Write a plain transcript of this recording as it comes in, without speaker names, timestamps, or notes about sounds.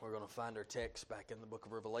going to find our text back in the book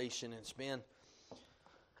of Revelation.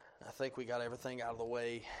 I think we got everything out of the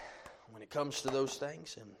way when it comes to those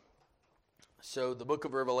things. And so the book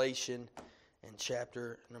of Revelation and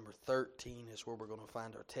chapter number 13 is where we're going to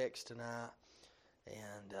find our text tonight.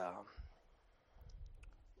 And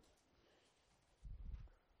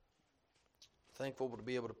thankful to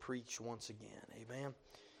be able to preach once again. Amen.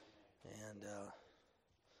 And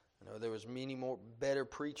I know there was many more better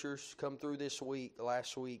preachers come through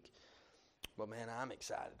last week, but man, I'm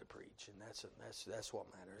excited to preach, and that's what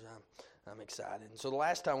matters. I'm excited. And so the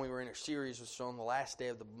last time we were in our series was on the last day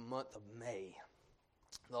of the month of May.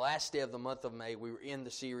 The last day of the month of May, we were in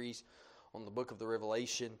the series on the book of the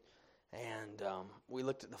Revelation, and we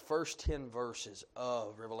looked at the first 10 verses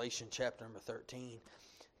of Revelation chapter number 13.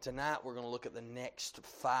 Tonight we're going to look at the next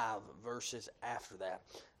 5 verses after that.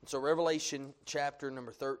 And so Revelation chapter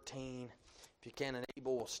number 13, if you can and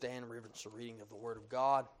able, we'll stand in reverence to the reading of the Word of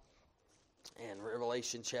God. And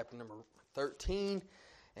Revelation chapter number 13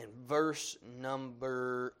 and verse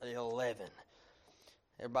number 11.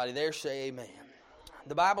 Everybody there say amen.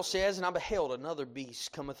 The Bible says, "And I beheld another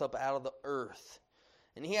beast cometh up out of the earth.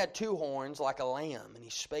 And he had 2 horns like a lamb, and he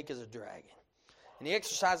spake as a dragon. And he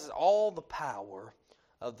exercises all the power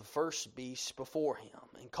of the first beast before him,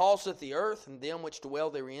 and causeth the earth and them which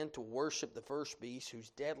dwell therein to worship the first beast,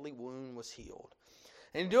 whose deadly wound was healed.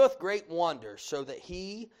 And he doeth great wonders, so that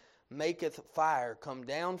he maketh fire come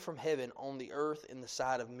down from heaven on the earth in the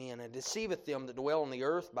sight of men, and deceiveth them that dwell on the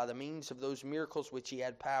earth by the means of those miracles which he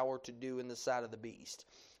had power to do in the sight of the beast,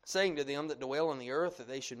 saying to them that dwell on the earth that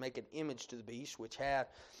they should make an image to the beast, which had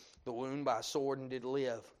the wound by a sword and did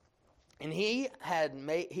live. And he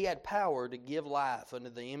had power to give life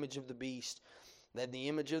unto the image of the beast, that the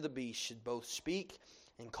image of the beast should both speak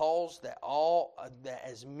and cause that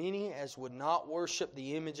as many as would not worship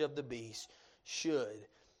the image of the beast should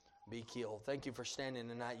be killed." Thank you for standing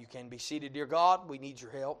tonight. You can be seated. Dear God, we need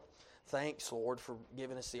your help. Thanks, Lord, for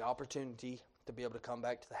giving us the opportunity to be able to come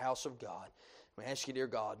back to the house of God. We ask you, dear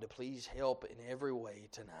God, to please help in every way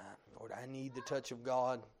tonight. Lord, I need the touch of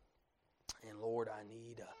God, and Lord, I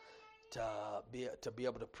need to be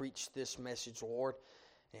able to preach this message, Lord.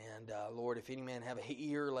 And Lord, if any man have an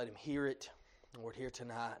ear, let him hear it, Lord, here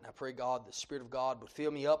tonight. And I pray, God, the Spirit of God would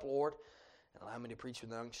fill me up, Lord, and allow me to preach with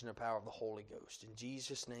the unction and power of the Holy Ghost. In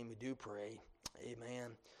Jesus' name we do pray.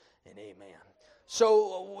 Amen and amen.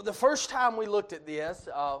 So the first time we looked at this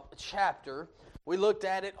chapter, we looked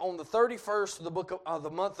at it on the 31st of the book of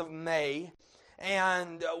the month of May.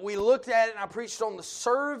 And we looked at it, and I preached on the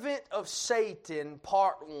servant of Satan,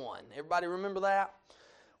 part 1. Everybody remember that?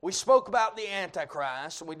 We spoke about the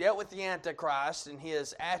Antichrist, and we dealt with the Antichrist and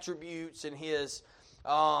his attributes and his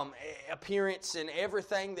appearance and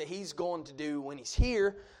everything that he's going to do when he's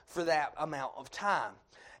here for that amount of time.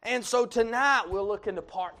 And so tonight we'll look into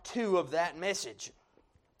part 2 of that message.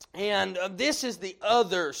 And this is the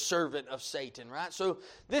other servant of Satan, right? So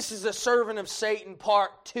this is the servant of Satan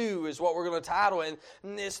part 2 is what we're going to title it.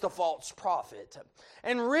 And it's the false prophet.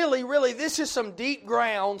 And really, this is some deep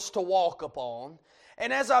grounds to walk upon.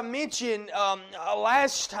 And as I mentioned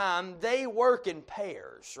last time, they work in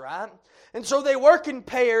pairs, right? And so they work in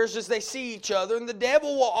pairs as they see each other. And the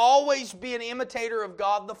devil will always be an imitator of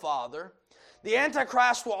God the Father. The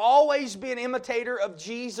Antichrist will always be an imitator of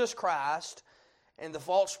Jesus Christ. And the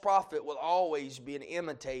false prophet will always be an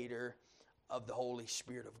imitator of the Holy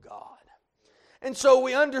Spirit of God. And so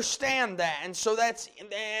we understand that. And so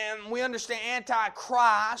we understand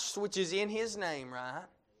Antichrist, which is in his name, right?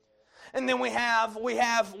 And then we have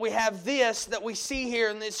this that we see here,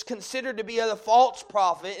 and it's considered to be the false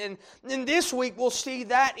prophet. And then this week we'll see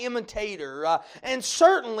that imitator. And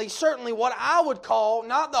certainly what I would call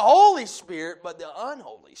not the Holy Spirit, but the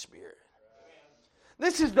unholy Spirit.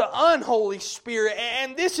 This is the unholy spirit,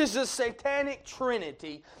 and this is the satanic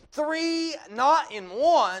trinity. 3, not in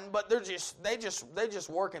one, but they just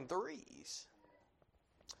work in 3s.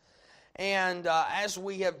 And as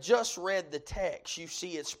we have just read the text, you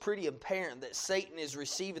see it's pretty apparent that Satan is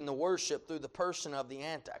receiving the worship through the person of the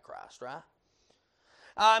Antichrist, right?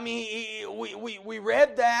 I mean, we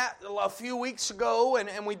read that a few weeks ago,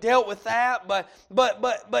 and we dealt with that.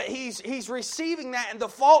 But he's receiving that, and the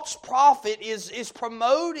false prophet is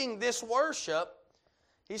promoting this worship.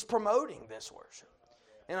 He's promoting this worship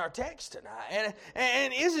in our text tonight.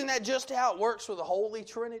 And isn't that just how it works with the Holy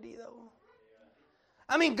Trinity, though?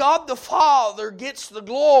 I mean, God the Father gets the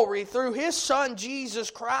glory through His Son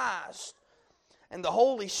Jesus Christ, and the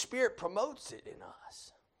Holy Spirit promotes it in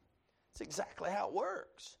us. That's exactly how it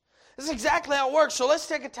works. This is exactly how it works. So let's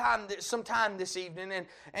take some time this evening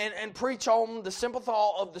and preach on the simple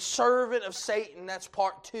thought of the servant of Satan. That's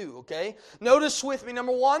part 2, okay? Notice with me,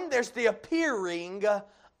 number 1, there's the appearing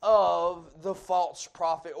of the false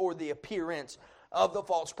prophet, or the appearance of the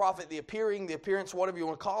false prophet, the appearance, whatever you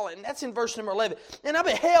want to call it. And that's in verse number 11. And I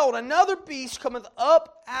beheld another beast cometh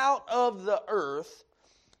up out of the earth,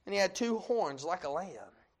 and he had 2 horns like a lamb,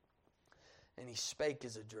 and he spake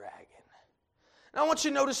as a dragon. Now I want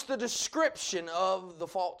you to notice the description of the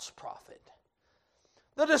false prophet.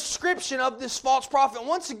 The description of this false prophet.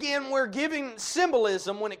 Once again, we're giving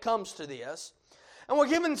symbolism when it comes to this. And we're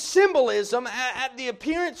given symbolism at the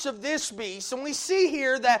appearance of this beast. And we see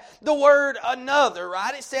here that the word another,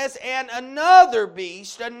 right? It says, and another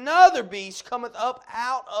beast cometh up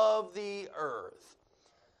out of the earth.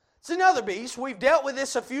 It's another beast. We've dealt with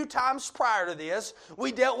this a few times prior to this.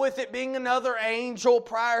 We dealt with it being another angel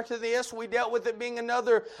prior to this. We dealt with it being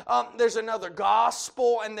another, there's another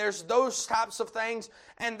gospel, and there's those types of things.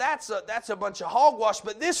 And that's a bunch of hogwash.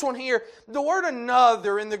 But this one here, the word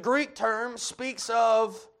another in the Greek term speaks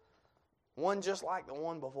of one just like the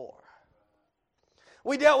one before.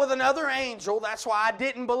 We dealt with another angel. That's why I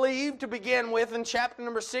didn't believe to begin with in chapter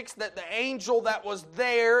number 6 that the angel that was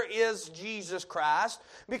there is Jesus Christ,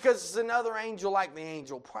 because it's another angel like the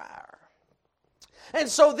angel prior. And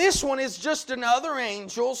so this one is just another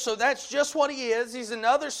angel, so that's just what he is. He's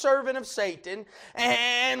another servant of Satan.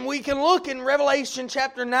 And we can look in Revelation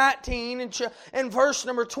chapter 19 and verse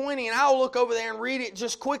number 20, and I'll look over there and read it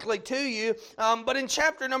just quickly to you. But in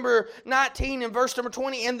chapter number 19 and verse number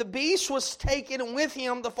 20, and the beast was taken, and with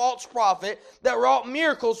him the false prophet that wrought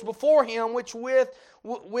miracles before him, which with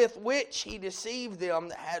which he deceived them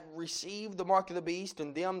that had received the mark of the beast,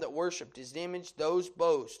 and them that worshipped his image.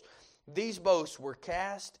 These boasts were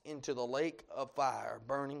cast into the lake of fire,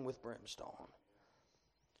 burning with brimstone.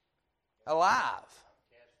 Alive.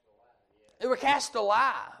 They were cast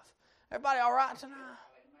alive. Everybody all right tonight?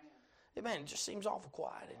 Amen. It just seems awful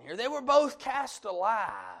quiet in here. They were both cast alive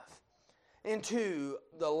into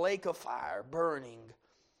the lake of fire, burning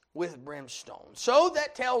with brimstone. So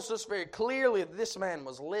that tells us very clearly that this man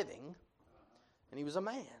was living, and he was a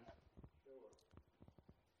man.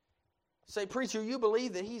 Say, preacher, you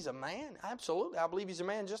believe that he's a man? Absolutely. I believe he's a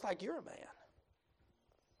man just like you're a man.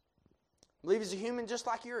 I believe he's a human just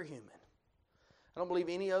like you're a human. I don't believe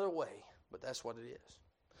any other way, but that's what it is.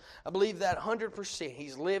 I believe that 100%.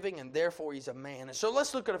 He's living, and therefore he's a man. And so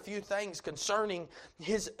let's look at a few things concerning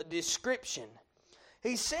his description.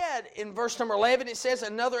 He said in verse number 11, it says,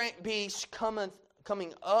 another beast coming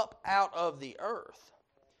up out of the earth.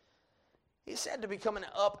 He said to be coming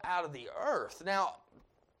up out of the earth. Now,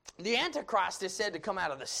 the Antichrist is said to come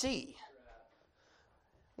out of the sea.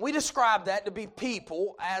 We describe that to be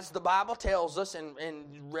people, as the Bible tells us in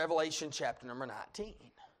Revelation chapter number 19.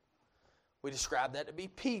 We describe that to be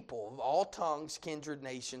people of all tongues, kindred,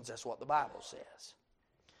 nations. That's what the Bible says.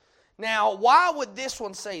 Now, why would this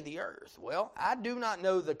one say the earth? Well, I do not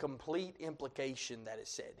know the complete implication that is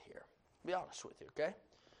said here. To be honest with you, okay?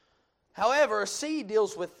 However, a sea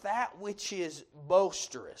deals with that which is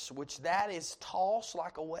boisterous, which that is tossed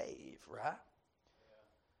like a wave, right?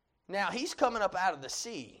 Now, he's coming up out of the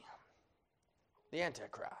sea, the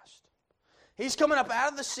Antichrist. He's coming up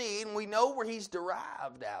out of the sea, and we know where he's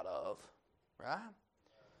derived out of, right?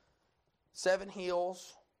 7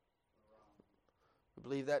 hills. We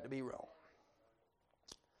believe that to be Rome.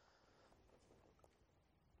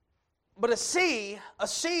 But a sea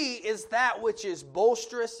is that which is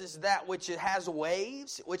boisterous, is that which has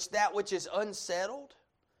waves, that which is unsettled,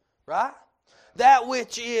 right? That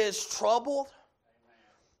which is troubled.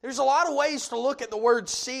 There's a lot of ways to look at the word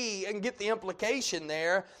sea and get the implication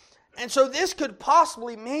there. And so this could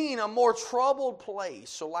possibly mean a more troubled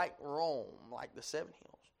place. So like Rome, like the 7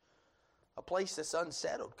 hills. A place that's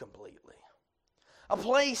unsettled completely. A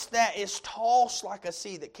place that is tossed like a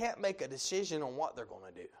sea, that can't make a decision on what they're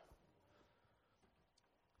going to do.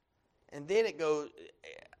 And then it goes,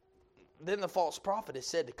 then the false prophet is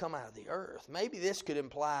said to come out of the earth. Maybe this could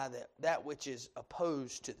imply that which is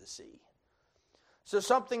opposed to the sea. So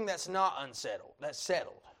something that's not unsettled, that's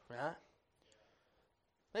settled, right?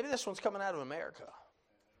 Maybe this one's coming out of America.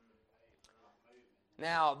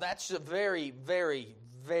 Now, that's a very, very,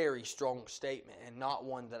 very strong statement, and not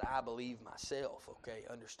one that I believe myself, okay?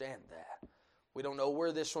 Understand that. We don't know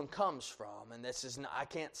where this one comes from, and this is not, I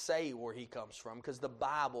can't say where he comes from because the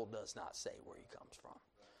Bible does not say where he comes from.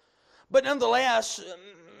 But nonetheless,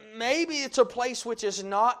 maybe it's a place which is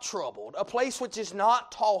not troubled, a place which is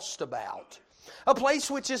not tossed about, a place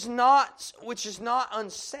which is not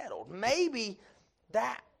unsettled. Maybe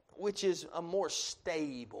that which is a more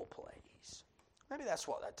stable place. Maybe that's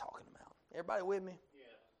what they're talking about. Everybody with me?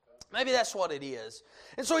 Maybe that's what it is.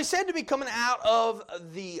 And so He's said to be coming out of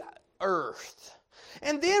the earth.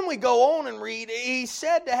 And then we go on and read, He's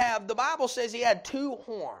said to have, the Bible says He had 2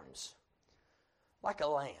 horns, like a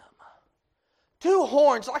lamb. 2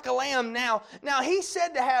 horns like a lamb. Now He's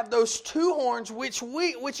said to have those 2 horns, which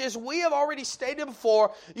as we have already stated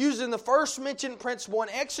before, using the first mentioned principle in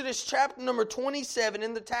Exodus chapter number 27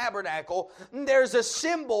 in the tabernacle, there's a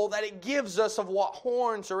symbol that it gives us of what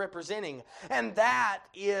horns are representing, and that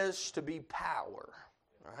is to be power.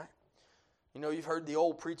 Right? You know, you've heard the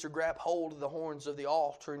old preacher grab hold of the horns of the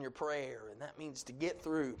altar in your prayer, and that means to get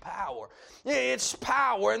through power. It's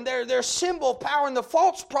power, and they're symbol of power, and the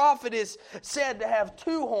false prophet is said to have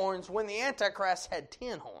 2 horns when the Antichrist had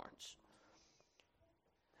 10 horns.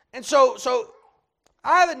 And so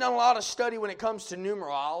I haven't done a lot of study when it comes to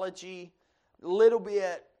numerology,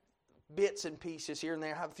 bits and pieces here and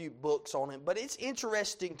there. I have a few books on it, but it's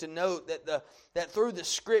interesting to note that through the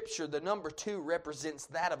Scripture, the number 2 represents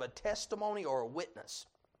that of a testimony or a witness.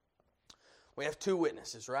 We have 2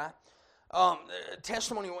 witnesses, right?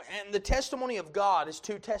 Testimony, and the testimony of God is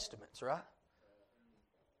 2 testaments, right?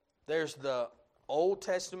 There's the Old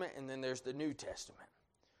Testament, and then there's the New Testament.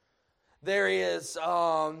 There is,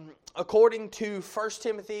 according to 1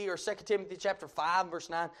 Timothy or 2 Timothy chapter 5, verse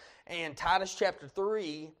 9, and Titus chapter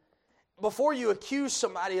 3, before you accuse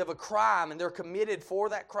somebody of a crime and they're committed for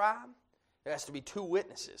that crime, there has to be 2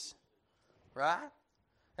 witnesses. Right?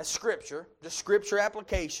 That's Scripture. Just Scripture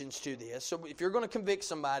applications to this. So if you're going to convict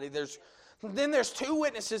somebody, there's 2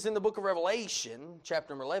 witnesses in the book of Revelation,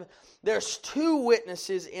 chapter number 11. There's 2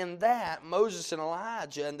 witnesses in that, Moses and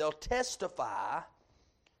Elijah, and they'll testify,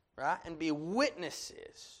 right, and be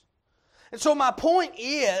witnesses. And so my point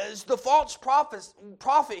is, the false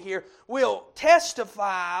prophet here will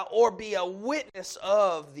testify or be a witness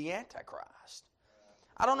of the Antichrist.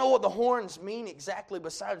 I don't know what the horns mean exactly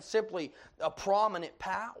besides simply a prominent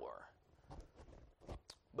power.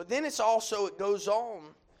 But then it goes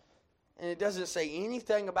on, and it doesn't say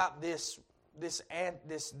anything about this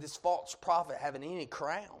false prophet having any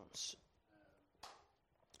crowns.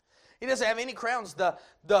 He doesn't have any crowns.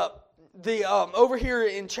 Over here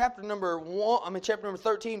in chapter number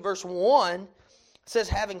 13, verse 1, it says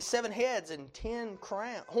having 7 heads and 10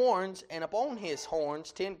 horns, and upon his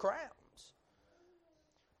horns 10 crowns.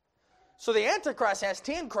 So the Antichrist has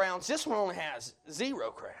 10 crowns. This one only has 0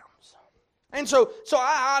 crowns. And so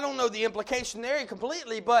I don't know the implication there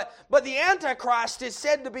completely, but the Antichrist is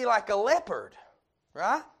said to be like a leopard,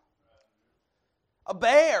 right? A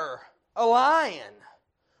bear, a lion.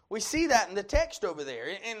 We see that in the text over there.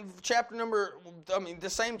 In the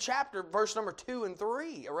same chapter, verse number 2 and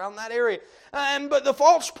 3, around that area. But the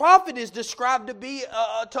false prophet is described to be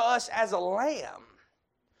to us as a lamb.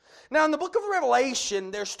 Now, in the book of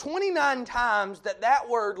Revelation, there's 29 times that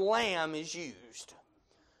word lamb is used.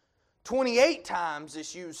 28 times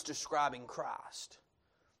it's used describing Christ.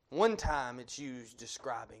 1 time it's used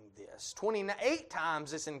describing this. 28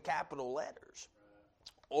 times it's in capital letters.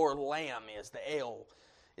 Or lamb is, the L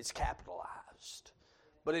is capitalized.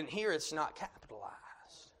 But in here it's not capitalized.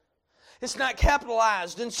 It's not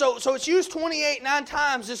capitalized. And so it's used 9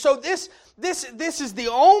 times. And so this is the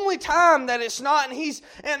only time that it's not.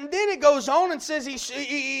 And then it goes on and says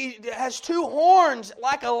he has 2 horns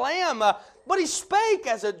like a lamb, but he spake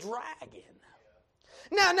as a dragon.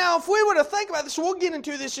 Now, if we were to think about this, we'll get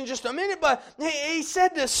into this in just a minute, but he said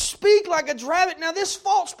to speak like a dragon. Now, this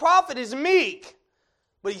false prophet is meek,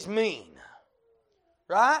 but he's mean.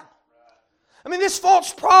 Right? I mean, this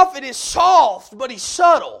false prophet is soft, but he's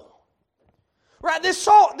subtle. Right?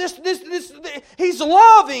 He's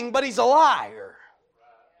loving, but he's a liar.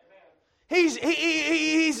 He's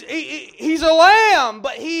a lamb,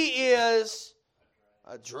 but he is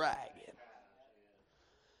a dragon.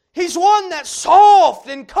 He's one that's soft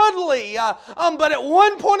and cuddly, but at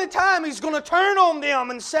one point in time he's going to turn on them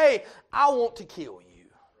and say, I want to kill you.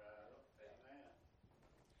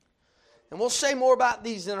 And we'll say more about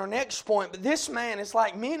these in our next point, but this man is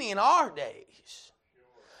like many in our days.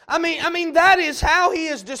 I mean, that is how he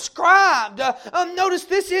is described. Notice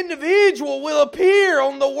this individual will appear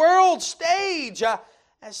on the world stage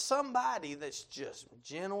as somebody that's just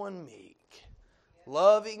gentle and meek.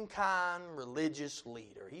 Loving, kind, religious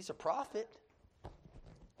leader. He's a prophet.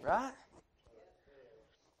 Right?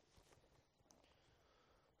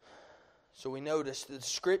 So we notice the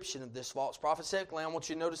description of this false prophet. Secondly, I want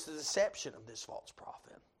you to notice the deception of this false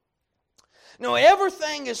prophet. Now,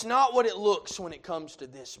 everything is not what it looks when it comes to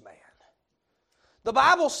this man. The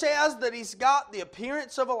Bible says that he's got the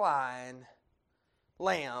appearance of a lion,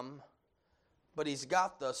 lamb, but he's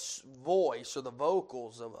got the voice or the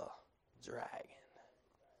vocals of a dragon.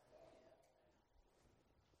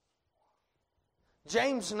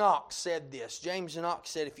 James Knox said this. James Knox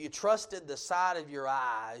said, if you trusted the sight of your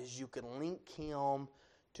eyes, you could link him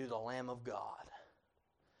to the Lamb of God.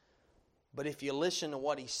 But if you listen to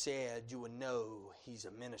what he said, you would know he's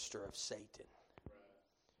a minister of Satan.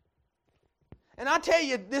 And I tell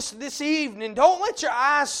you this evening, don't let your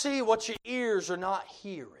eyes see what your ears are not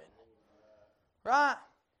hearing. Right?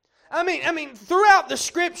 I mean, throughout the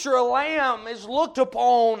Scripture, a lamb is looked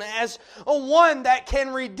upon as a one that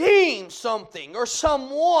can redeem something or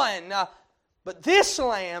someone. But this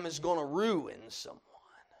lamb is going to ruin someone.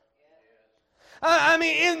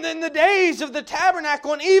 In the days of the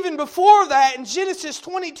tabernacle, and even before that, in Genesis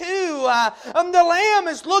 22, the lamb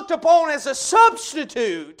is looked upon as a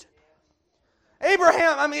substitute.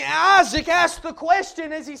 Isaac asked the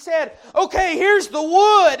question as he said, okay, here's the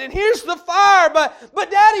wood and here's the fire, but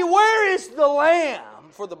Daddy, where is the lamb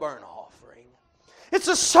for the burnt offering? It's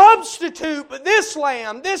a substitute, but this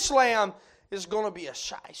lamb is going to be a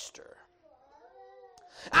shyster.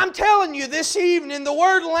 I'm telling you this evening, the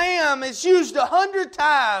word lamb is used 100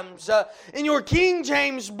 times in your King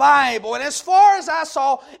James Bible. And as far as I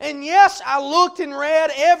saw, and yes, I looked and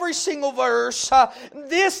read every single verse,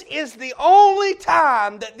 this is the only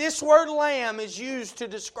time that this word lamb is used to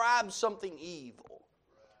describe something evil.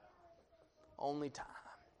 Only time.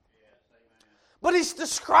 But it's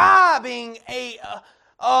describing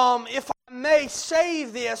if I may say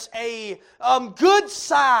this, a good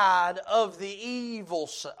side of the evil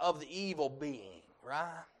being,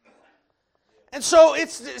 right? And so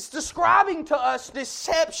it's describing to us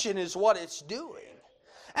deception is what it's doing.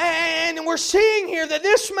 And we're seeing here that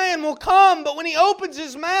this man will come, but when he opens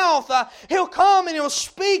his mouth, he'll come and he'll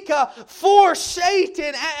speak for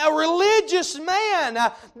Satan, a religious man.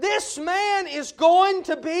 This man is going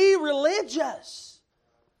to be religious.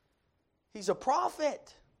 He's a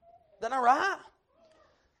prophet. Isn't that right?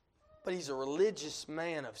 But he's a religious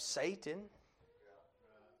man of Satan.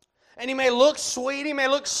 And he may look sweet, he may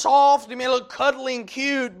look soft, he may look cuddly and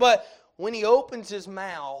cute, but when he opens his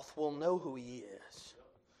mouth, we'll know who he is.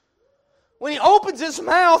 When he opens his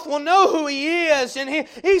mouth, we'll know who he is. And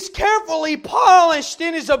he's carefully polished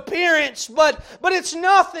in his appearance, but it's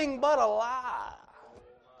nothing but a lie.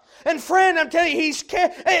 And friend, I'm telling you,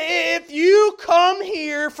 if you come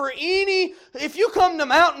here if you come to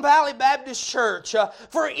Mountain Valley Baptist Church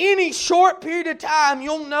for any short period of time,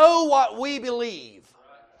 you'll know what we believe.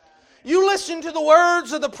 You listen to the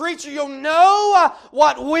words of the preacher, you'll know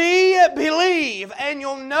what we believe. And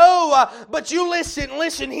you'll know, but you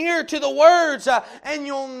listen here to the words, and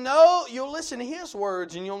you'll listen to his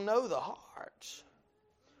words, and you'll know the heart.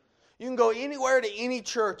 You can go anywhere to any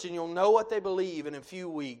church and you'll know what they believe in a few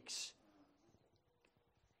weeks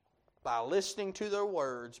by listening to their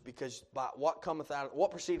words, because by what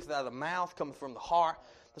proceedeth out of the mouth cometh from the heart.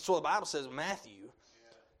 That's what the Bible says in Matthew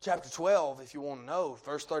chapter 12, if you want to know,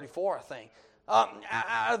 verse 34, I think.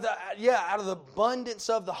 Out of the abundance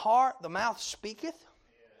of the heart, the mouth speaketh.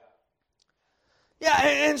 Yeah,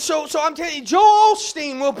 and so I'm telling you, Joel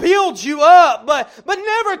Osteen will build you up, but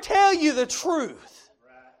never tell you the truth.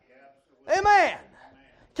 Amen.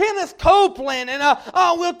 Kenneth Copeland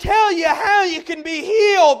will tell you how you can be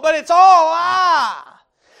healed, but it's all a lie.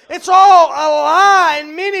 It's all a lie,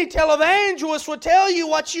 and many televangelists will tell you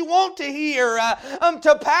what you want to hear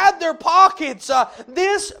to pad their pockets.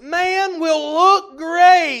 This man will look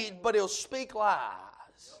great, but he'll speak lies.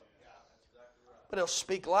 But he'll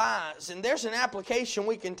speak lies. And there's an application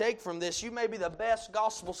we can take from this. You may be the best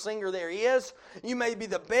gospel singer there is. You may be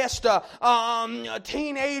the best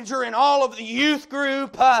teenager in all of the youth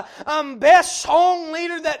group. Best song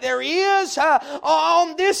leader that there is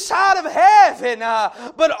on this side of heaven.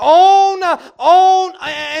 But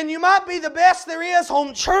and you might be the best there is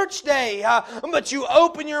on church day. But you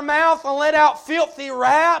open your mouth and let out filthy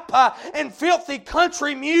rap and filthy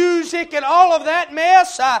country music and all of that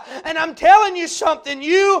mess. And I'm telling you something,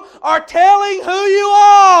 you are telling who you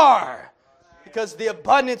are, because the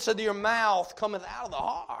abundance of your mouth cometh out of the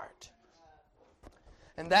heart.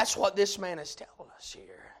 And that's what this man is telling us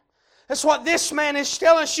here. That's what this man is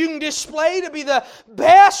telling us. You can display to be the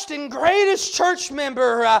best and greatest church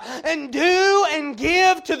member and do and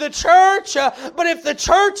give to the church, but if the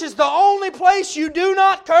church is the only place you do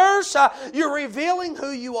not curse, you're revealing who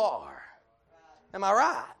you are. Am I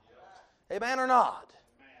right? Amen or not?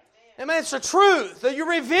 Amen. It's the truth. You're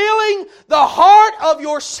revealing the heart of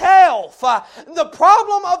yourself. The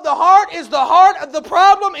problem of the heart is the heart of the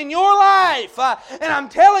problem in your life. And I'm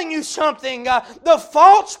telling you something. The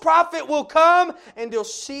false prophet will come and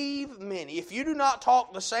deceive many. If you do not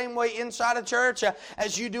talk the same way inside a church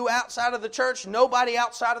as you do outside of the church, nobody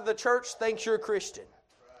outside of the church thinks you're a Christian.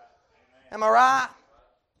 Am I right?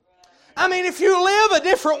 I mean, if you live a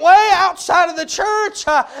different way outside of the church,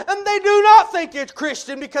 and they do not think you're a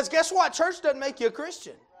Christian, because guess what? Church doesn't make you a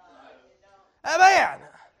Christian. Amen.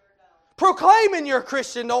 Proclaiming you're a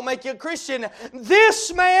Christian don't make you a Christian.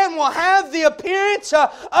 This man will have the appearance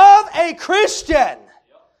of a Christian.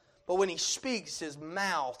 But when he speaks, his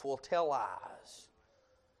mouth will tell lies.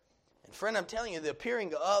 And friend, I'm telling you, the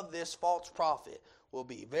appearing of this false prophet will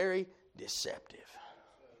be very deceptive.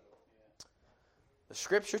 The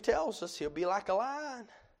Scripture tells us he'll be like a lion,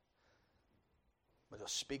 but he'll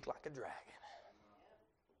speak like a dragon.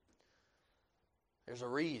 There's a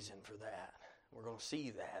reason for that. We're going to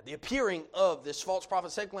see that. The appearing of this false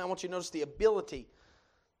prophet. Secondly, I want you to notice the ability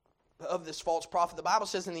of this false prophet. The Bible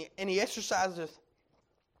says, and he exerciseth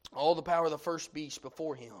all the power of the first beast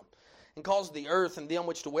before him, and caused the earth and them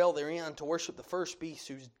which dwell therein to worship the first beast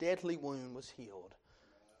whose deadly wound was healed.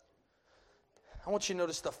 I want you to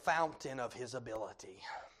notice the fountain of his ability.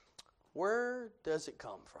 Where does it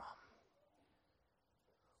come from?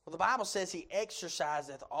 Well, the Bible says he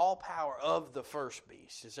exerciseth all power of the first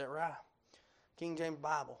beast. Is that right? King James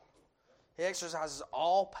Bible. He exercises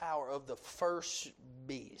all power of the first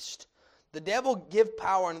beast. The devil give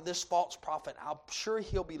power unto this false prophet. I'm sure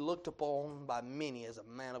he'll be looked upon by many as a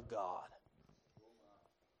man of God.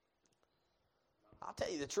 I'll tell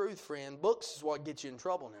you the truth, friend. Books is what gets you in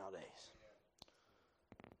trouble nowadays.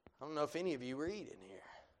 I don't know if any of you read in here.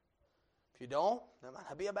 If you don't, that might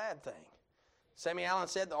not be a bad thing. Sammy Allen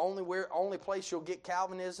said the only place you'll get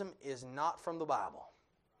Calvinism is not from the Bible,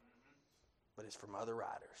 but it's from other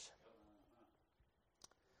writers.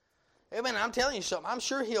 Amen. I'm telling you something. I'm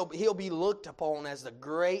sure he'll be looked upon as the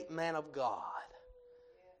great man of God.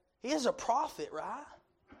 He is a prophet, right?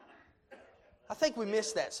 I think we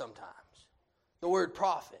miss that sometimes. The word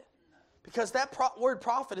prophet. Because that word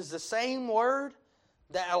prophet is the same word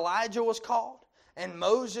that Elijah was called, and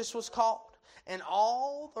Moses was called, and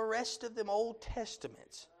all the rest of them Old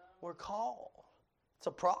Testaments were called. It's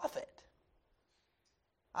a prophet.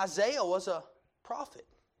 Isaiah was a prophet.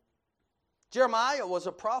 Jeremiah was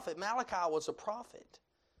a prophet. Malachi was a prophet.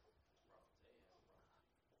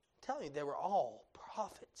 I'm telling you, they were all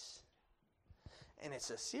prophets. And it's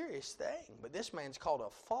a serious thing, but this man's called a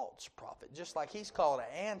false prophet, just like he's called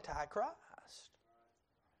an antichrist.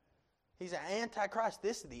 He's an antichrist.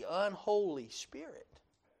 This is the unholy spirit.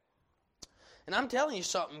 And I'm telling you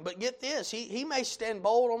something, but get this. He may stand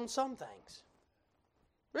bold on some things.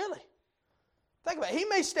 Really. Think about it. He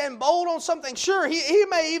may stand bold on something. Sure, he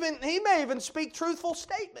may even speak truthful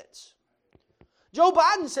statements. Joe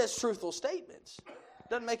Biden says truthful statements.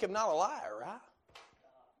 Doesn't make him not a liar, right?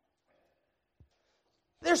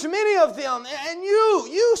 There's many of them, and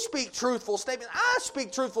you speak truthful statements. I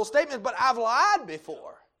speak truthful statements, but I've lied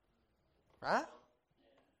before. Right?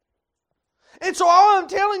 And so all I'm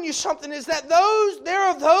telling you something is that there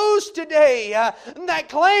are those today that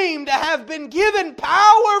claim to have been given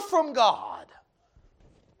power from God.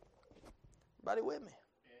 Everybody with me?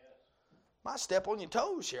 Might step on your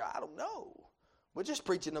toes here. I don't know. We're just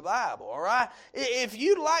preaching the Bible, all right? If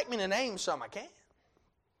you'd like me to name some, I can.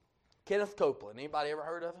 Kenneth Copeland. Anybody ever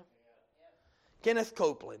heard of him? Kenneth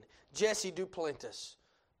Copeland. Jesse Duplantis.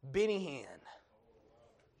 Benny Hinn.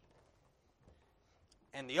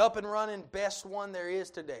 And the up and running best one there is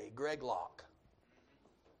today, Greg Locke.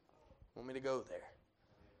 Want me to go there?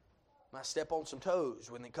 Might step on some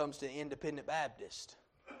toes when it comes to Independent Baptist.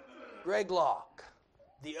 Greg Locke,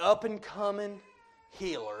 the up and coming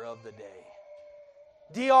healer of the day.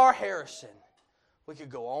 D.R. Harrison. We could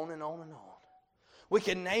go on and on and on. We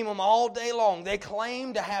can name them all day long. They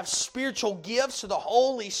claim to have spiritual gifts of the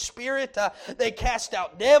Holy Spirit. They cast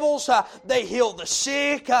out devils. They heal the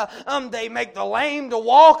sick. They make the lame to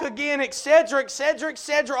walk again, etc., etc.,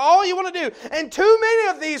 etc. All you want to do. And too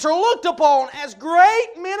many of these are looked upon as great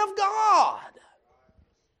men of God.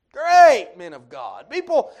 Great men of God.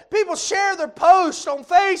 People share their posts on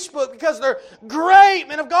Facebook because they're great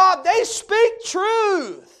men of God. They speak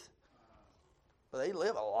truth. But they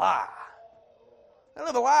live a lie. They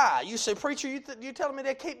live a lie. You say, preacher, you telling me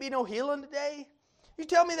there can't be no healing today? You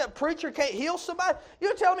tell me that preacher can't heal somebody?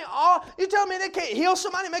 You telling me they can't heal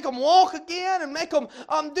somebody, make them walk again, and make them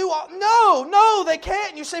do all? No, they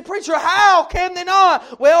can't. And you say, preacher, how can they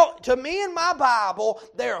not? Well, to me in my Bible,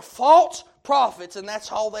 they're false prophets, and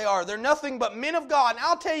that's all they are. They're nothing but men of God. And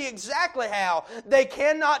I'll tell you exactly how they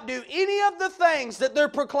cannot do any of the things that they're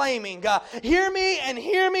proclaiming. Hear me and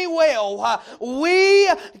hear me well.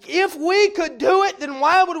 If we could do it, then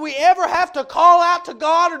why would we ever have to call out to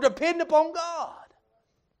God or depend upon God?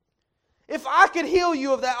 If I could heal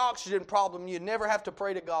you of that oxygen problem, you'd never have to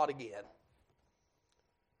pray to God again.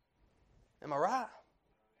 Am I right?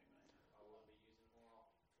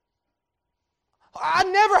 I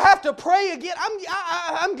never have to pray again.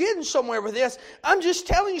 I'm getting somewhere with this. I'm just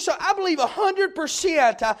telling you so. I believe 100%.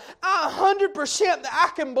 100%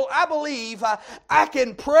 that I believe I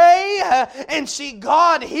can pray and see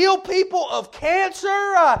God heal people of cancer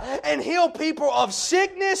and heal people of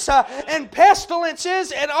sickness and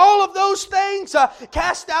pestilences and all of those things.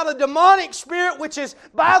 Cast out a demonic spirit, which is,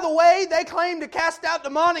 by the way, they claim to cast out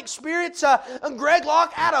demonic spirits, Greg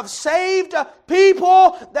Locke, out of saved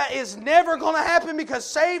people. That is never going to happen, because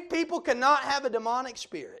saved people cannot have a demonic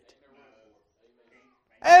spirit.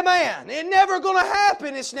 Amen. It's never going to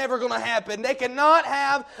happen. It's never going to happen. They cannot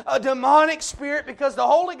have a demonic spirit, because the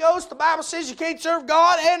Holy Ghost, the Bible says you can't serve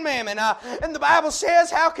God and mammon. And the Bible says,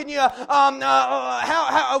 how can you,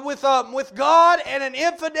 with God and an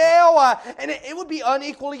infidel, and it would be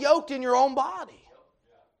unequally yoked in your own body.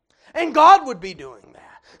 And God would be doing that.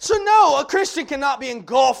 So no, a Christian cannot be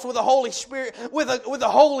engulfed with the Holy Spirit, with the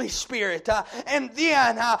Holy Spirit, and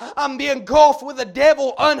then be engulfed with a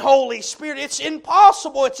devil unholy spirit. It's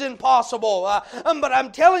impossible. It's impossible. But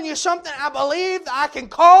I'm telling you something. I believe that I can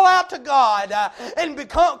call out to God and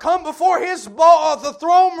come before the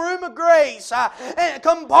throne room of grace, and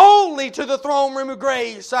come boldly to the throne room of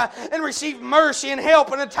grace and receive mercy and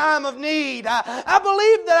help in a time of need. I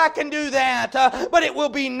believe that I can do that, but it will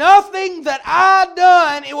be nothing that I've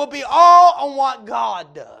done. It will be all on what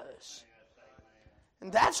God does.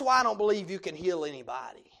 And that's why I don't believe you can heal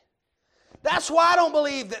anybody. That's why I don't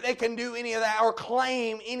believe that they can do any of that or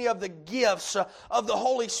claim any of the gifts of the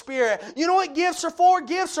Holy Spirit. You know what gifts are for?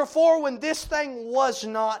 Gifts are for when this thing was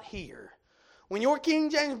not here. When your King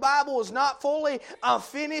James Bible was not fully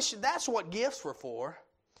finished, that's what gifts were for.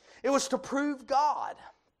 It was to prove God.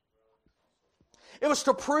 It was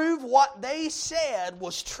to prove what they said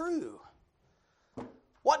was true.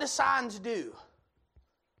 What do signs do?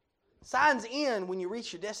 Signs end when you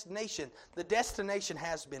reach your destination. The destination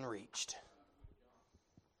has been reached.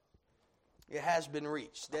 It has been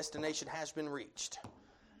reached. Destination has been reached.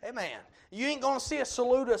 Amen. You ain't going to see a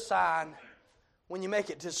Saluda sign when you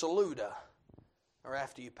make it to Saluda or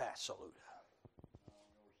after you pass Saluda.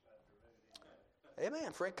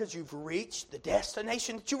 Amen, friend, because you've reached the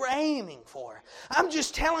destination that you were aiming for. I'm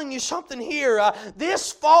just telling you something here.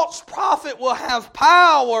 This false prophet will have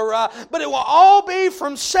power, but it will all be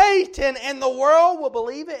from Satan, and the world will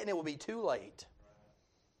believe it, and it will be too late.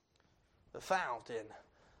 The fountain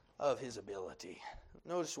of his ability.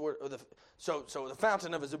 Notice where so the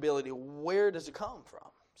fountain of his ability, where does it come from?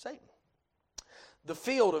 Satan. The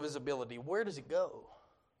field of his ability, where does it go?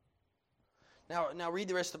 Now read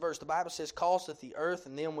the rest of the verse. The Bible says, causeth the earth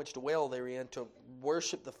and them which dwell therein to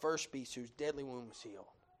worship the first beast whose deadly wound was healed.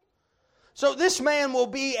 So this man will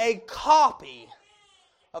be a copy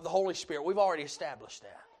of the Holy Spirit. We've already established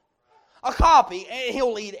that. A copy, and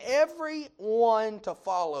he'll lead everyone to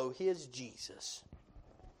follow his Jesus.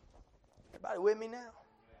 Everybody with me now?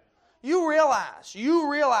 You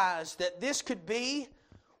realize that this could be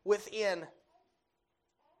within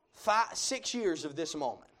 6 years of this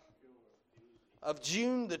moment. Of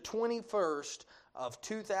June the 21st of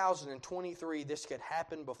 2023, this could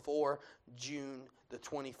happen before June the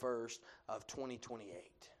 21st of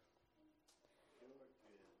 2028.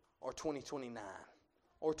 Or 2029.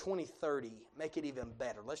 Or 2030. Make it even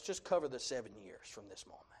better. Let's just cover the 7 years from this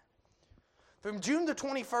moment. From June the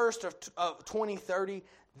 21st of 2030,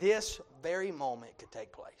 this very moment could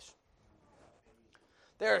take place.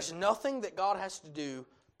 There is nothing that God has to do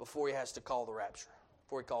before He has to call the rapture.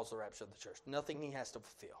 Before He calls the rapture of the church. Nothing He has to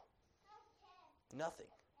fulfill. Nothing.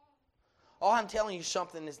 All I'm telling you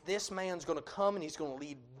something is this man's going to come and he's going to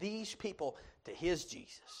lead these people to his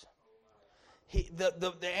Jesus.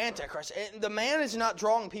 The Antichrist. And the man is not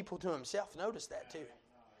drawing people to himself. Notice that too.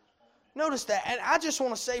 Notice that. And I just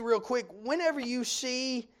want to say real quick, whenever you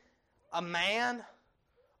see a man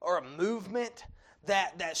or a movement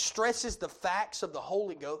that stresses the facts of the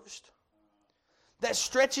Holy Ghost, that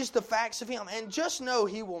stretches the facts of Him, and just know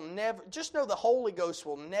the Holy Ghost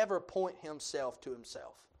will never point Himself to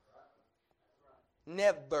Himself.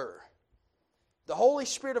 Never. The Holy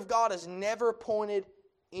Spirit of God has never pointed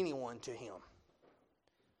anyone to Him.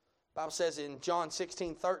 The Bible says in John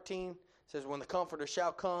 16:13, it says, when the Comforter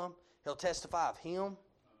shall come, He'll testify of Him.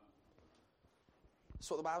 That's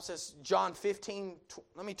what the Bible says. John 15.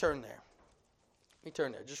 Let me turn there.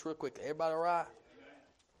 Just real quickly. Everybody all right?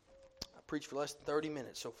 I preached for less than 30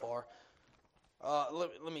 minutes so far.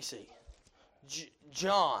 Let me see.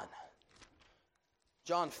 John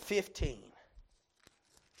 15.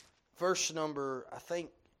 Verse number, I think,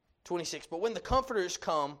 26. But when the Comforter is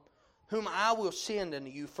come, whom I will send unto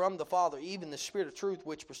you from the Father, even the Spirit of truth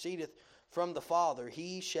which proceedeth from the Father,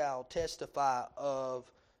 he shall testify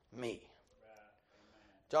of me.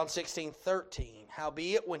 John 16:13.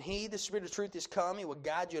 Howbeit, when he, the Spirit of truth, is come, he will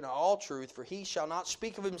guide you into all truth, for he shall not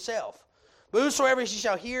speak of himself. But whosoever he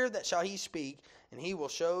shall hear, that shall he speak, and he will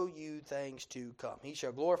show you things to come. He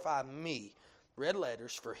shall glorify me, red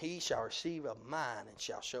letters, for he shall receive of mine, and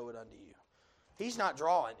shall show it unto you. He's not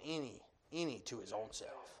drawing any to his own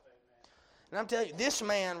self. And I'm telling you, this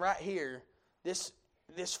man right here, this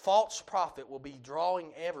false prophet will be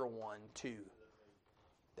drawing everyone to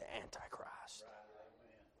the Antichrist.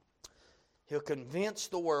 He'll convince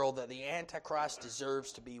the world that the Antichrist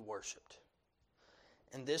deserves to be worshipped.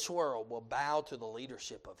 And this world will bow to the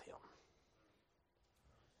leadership of him.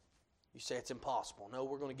 You say it's impossible. No,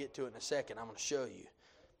 we're going to get to it in a second. I'm going to show you.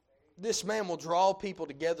 This man will draw people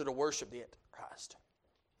together to worship the Antichrist.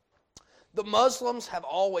 The Muslims have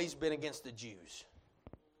always been against the Jews.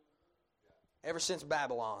 Ever since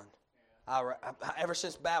Babylon. Iraq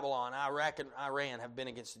and Iran have been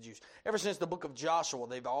against the Jews. Ever since the book of Joshua,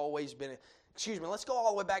 they've always been... let's go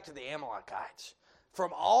all the way back to the Amalekites.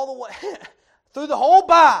 From all the way... through the whole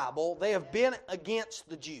Bible, they have been against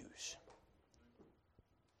the Jews.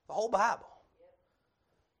 The whole Bible.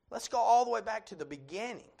 Let's go all the way back to the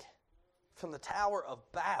beginning. From the Tower of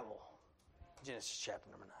Babel. Genesis chapter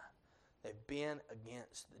number 9. They've been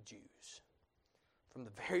against the Jews. From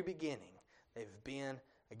the very beginning, they've been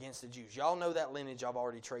against the Jews. Y'all know that lineage I've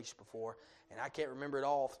already traced before, and I can't remember it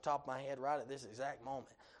all off the top of my head right at this exact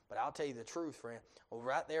moment. But I'll tell you the truth, friend. Well,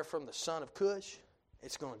 right there from the son of Cush,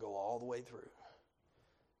 it's going to go all the way through.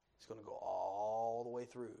 It's going to go all the way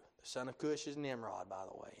through. The son of Cush is Nimrod, by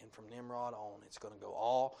the way. And from Nimrod on, it's going to go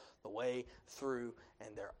all the way through.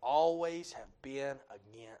 And there always have been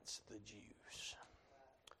against the Jews.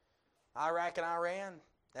 Iraq and Iran,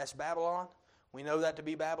 that's Babylon. We know that to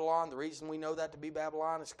be Babylon. The reason we know that to be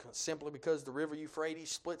Babylon is simply because the river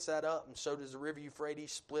Euphrates splits that up. And so does the river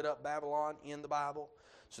Euphrates split up Babylon in the Bible.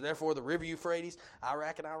 So therefore, the river Euphrates,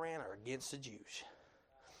 Iraq and Iran are against the Jews.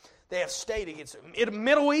 They have stayed against them. In the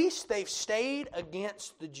Middle East, they've stayed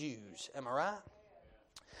against the Jews. Am I right?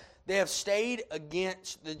 They have stayed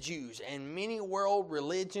against the Jews. And many world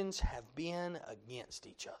religions have been against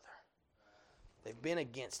each other. They've been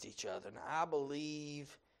against each other. And I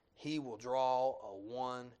believe he will draw a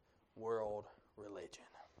one world religion.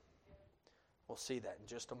 We'll see that in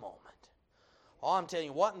just a moment. All I'm telling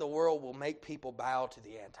you, what in the world will make people bow to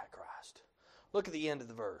the Antichrist? Look at the end of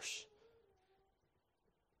the verse.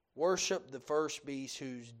 Worship the first beast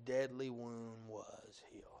whose deadly wound was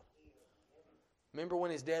healed. Remember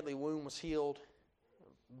when his deadly wound was healed?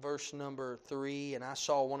 Verse number 3, and I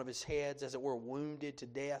saw one of his heads as it were wounded to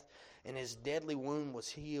death, and his deadly wound was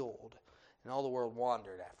healed, and all the world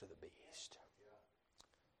wandered after the beast.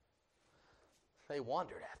 They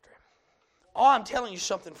wandered after him. All I'm telling you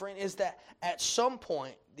something, friend, is that at some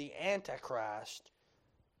point the Antichrist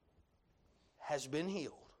has been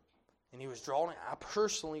healed. And he was drawn in. I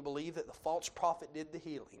personally believe that the false prophet did the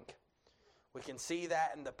healing. We can see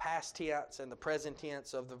that in the past tense and the present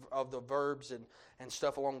tense of the verbs and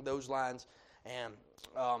stuff along those lines. And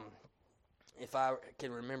if I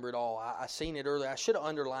can remember it all, I seen it earlier. I should have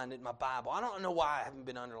underlined it in my Bible. I don't know why I haven't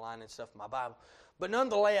been underlining stuff in my Bible. But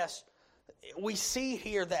nonetheless, we see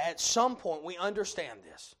here that at some point, we understand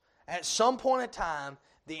this. At some point in time,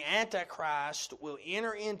 the Antichrist will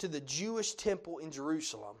enter into the Jewish temple in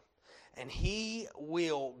Jerusalem. And he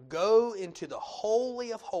will go into the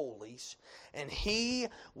Holy of Holies, and he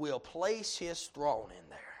will place his throne in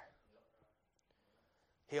there.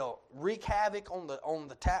 He'll wreak havoc on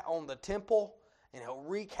the temple, and he'll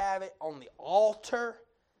wreak havoc on the altar.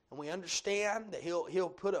 And we understand that he'll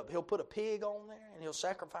put a pig on there, and he'll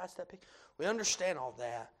sacrifice that pig. We understand all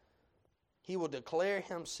that. He will declare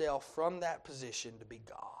himself from that position to be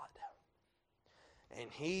God,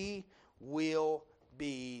 and he will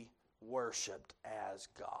be worshipped as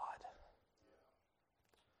God.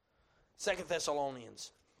 2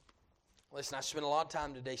 Thessalonians. Listen, I spent a lot of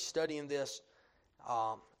time today studying this,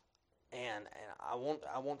 and I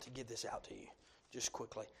want to get this out to you just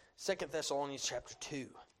quickly. 2 Thessalonians chapter 2,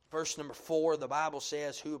 verse number 4, the Bible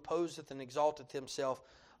says, who opposeth and exalteth himself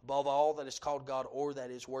above all that is called God or that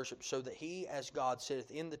is worshipped, so that he as God sitteth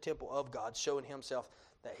in the temple of God, showing himself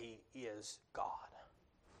that he is God.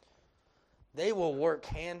 They will work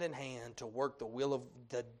hand in hand to work the will of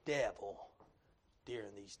the devil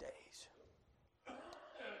during these days.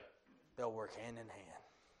 They'll work hand in hand.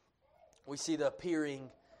 We see the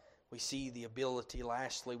appearing, we see the ability.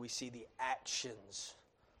 Lastly, we see the actions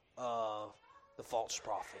of the false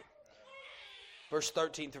prophet. Verse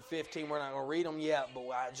 13 through 15, we're not going to read them yet, but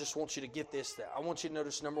I just want you to get this. I want you to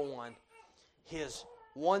notice, number one, his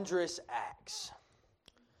wondrous acts.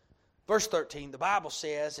 Verse 13, the Bible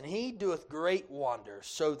says, "And he doeth great wonders,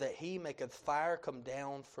 so that he maketh fire come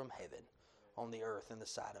down from heaven on the earth in the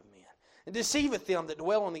sight of men, and deceiveth them that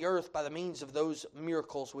dwell on the earth by the means of those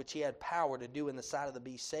miracles which he had power to do in the sight of the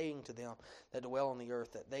beast, saying to them that dwell on the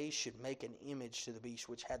earth that they should make an image to the beast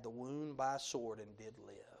which had the wound by a sword and did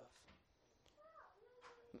live."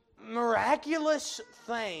 Miraculous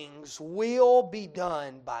things will be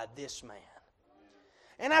done by this man.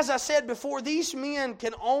 And as I said before, these men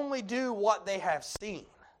can only do what they have seen.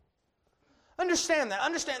 Understand that.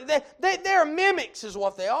 Understand they are mimics is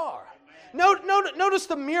what they are. Notice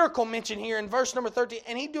the miracle mentioned here in verse number 13.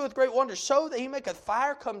 "And he doeth great wonders, so that he maketh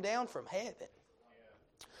fire come down from heaven."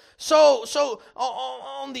 So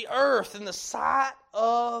on the earth, in the sight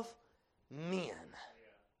of men.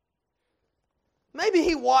 Maybe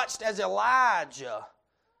he watched as Elijah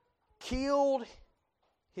killed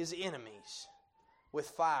his enemies with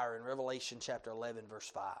fire in Revelation chapter 11, verse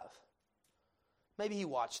 5. Maybe he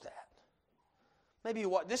watched that. Maybe he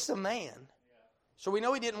watched. This is a man. So we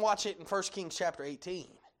know he didn't watch it in 1 Kings chapter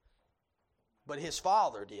 18. But his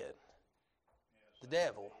father did. The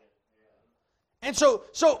devil. And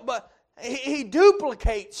but he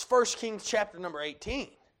duplicates 1 Kings chapter number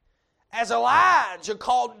 18. As Elijah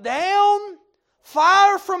called down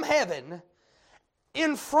fire from heaven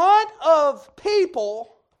in front of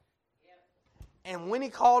people, and when he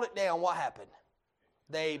called it down, what happened?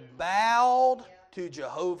 They bowed to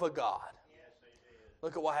Jehovah God.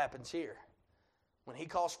 Look at what happens here. When he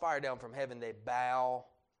calls fire down from heaven, they bow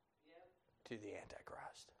to the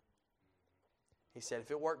Antichrist. He said, if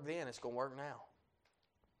it worked then, it's going to work now.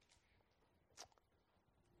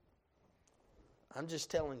 I'm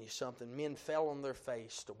just telling you something. Men fell on their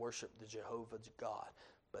face to worship the Jehovah's God.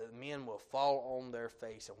 But men will fall on their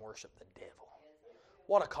face and worship the devil.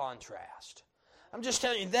 What a contrast. I'm just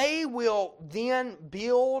telling you, they will then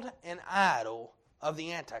build an idol of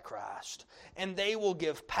the Antichrist. And they will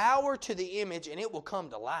give power to the image and it will come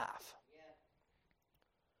to life.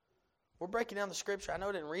 We're breaking down the scripture. I know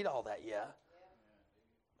I didn't read all that yet.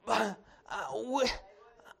 But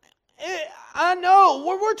I know,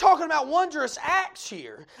 we're talking about wondrous acts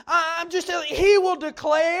here. I'm just telling you, he will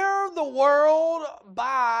declare the world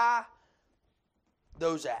by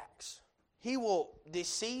those acts. He will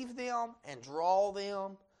deceive them and draw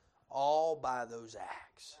them all by those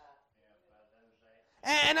acts.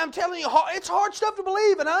 And I'm telling you, it's hard stuff to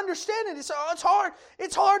believe, and I understand it. It's hard.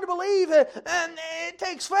 It's hard to believe, and it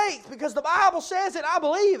takes faith because the Bible says it. I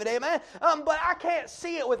believe it, amen. But I can't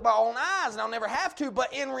see it with my own eyes, and I'll never have to.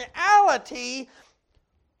 But in reality,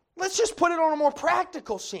 let's just put it on a more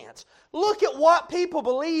practical sense. Look at what people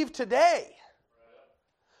believe today.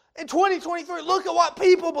 In 2023, look at what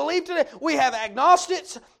people believe today. We have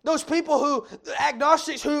agnostics, those people who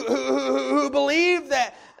believe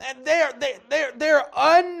that they're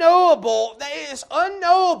unknowable. It's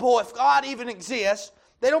unknowable if God even exists.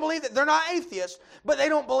 They don't believe that. They're not atheists, but they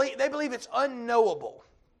believe it's unknowable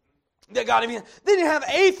that God even. Then you have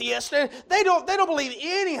atheists, and they don't believe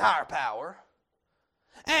any higher power.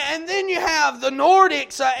 And then you have the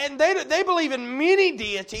Nordics, and they believe in many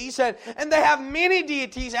deities, and they have many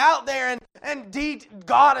deities out there, and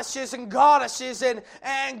goddesses and goddesses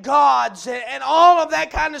and gods and all of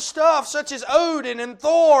that kind of stuff, such as Odin and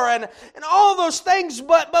Thor and all those things,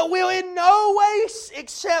 but will in no way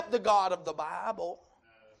accept the God of the Bible.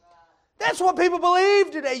 That's what people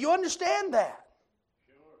believe today. You understand that?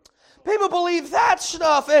 People believe that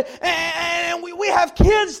stuff, and we have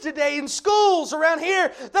kids today in schools around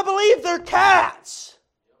here that believe they're cats.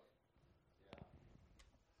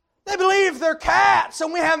 They believe they're cats,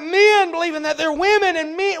 and we have men believing that they're women,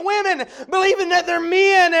 and women believing that they're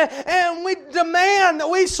men, and we demand that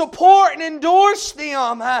we support and endorse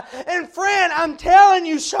them. And friend, I'm telling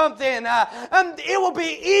you something, it will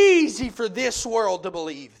be easy for this world to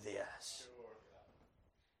believe this.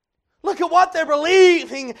 Look at what they're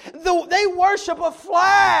believing. They worship a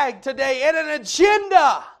flag today and an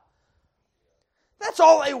agenda. That's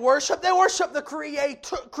all they worship. They worship the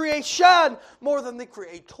creation more than the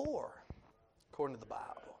Creator, according to the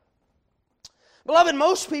Bible. Beloved,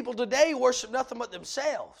 most people today worship nothing but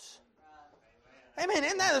themselves. Amen.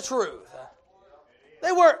 Isn't that the truth?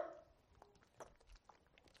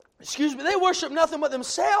 they worship nothing but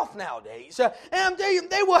themselves nowadays. And I'm telling you,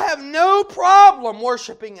 they will have no problem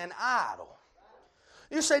worshiping an idol.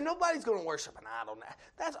 You say, nobody's going to worship an idol now.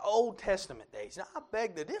 That's Old Testament days. Now, I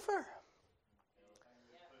beg to differ.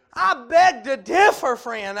 I beg to differ,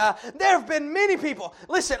 friend. There have been many people.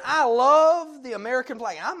 Listen, I love the American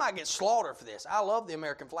flag. I might get slaughtered for this. I love the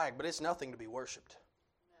American flag, but it's nothing to be worshipped.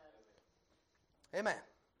 Amen.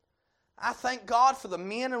 I thank God for the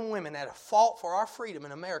men and women that have fought for our freedom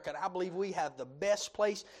in America. And I believe we have the best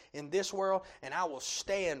place in this world, and I will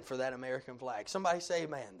stand for that American flag. Somebody say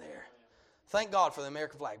amen there. Thank God for the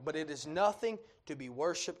American flag. But it is nothing to be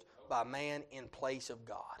worshipped by man in place of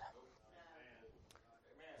God.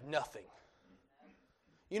 Nothing.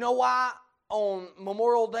 You know why on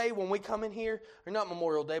Memorial Day when we come in here, or not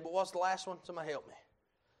Memorial Day, but what's the last one? Somebody help me.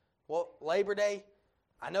 Well, Labor Day.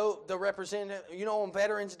 I know the representative, on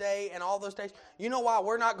Veterans Day and all those days. You know why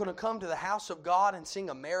we're not going to come to the house of God and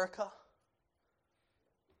sing America?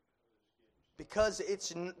 Because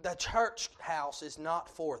the church house is not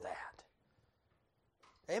for that.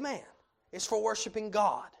 Amen. It's for worshiping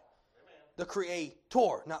God. The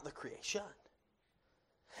Creator, not the creation.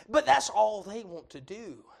 But that's all they want to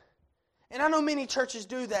do. And I know many churches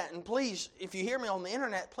do that. And please, if you hear me on the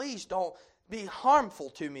internet, please don't be harmful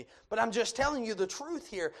to me. But I'm just telling you the truth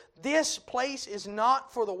here. This place is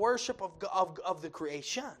not for the worship of the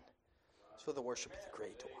creation. It's for the worship of the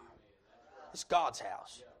Creator. It's God's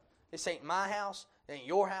house. This ain't my house. It ain't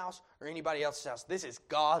your house or anybody else's house. This is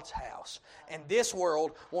God's house. And this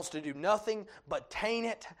world wants to do nothing but taint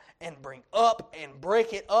it and bring up and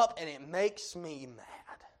break it up. And it makes me mad.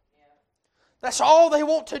 That's all they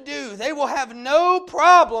want to do. They will have no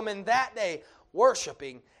problem in that day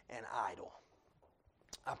worshiping an idol.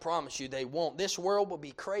 I promise you they won't. This world will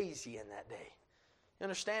be crazy in that day. You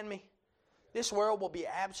understand me? This world will be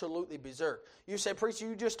absolutely berserk. You said, preacher,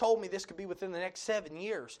 you just told me this could be within the next 7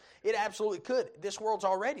 years. It absolutely could. This world's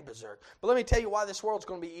already berserk. But let me tell you why this world's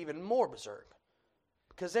going to be even more berserk.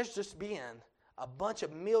 Because there's just been a bunch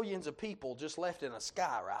of millions of people just left in a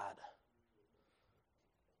sky ride.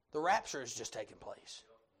 The rapture is just taking place.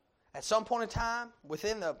 At some point in time,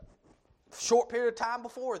 within the short period of time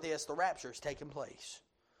before this, the rapture is taking place.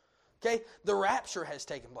 Okay? The rapture has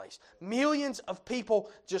taken place. Millions of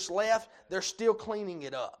people just left. They're still cleaning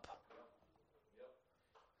it up.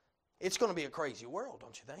 It's going to be a crazy world,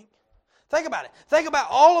 don't you think? Think about it. Think about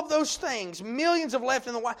all of those things. Millions have left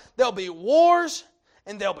in the world. There'll be wars,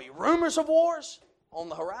 and there'll be rumors of wars on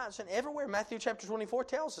the horizon everywhere. Matthew chapter 24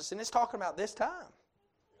 tells us, and it's talking about this time.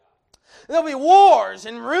 There'll be wars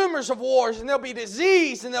and rumors of wars, and there'll be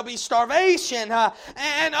disease, and there'll be starvation,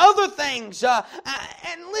 and other things.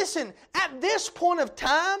 And listen, at this point of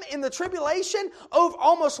time in the tribulation, over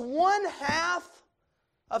almost 1/2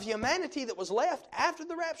 of humanity that was left after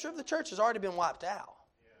the rapture of the church has already been wiped out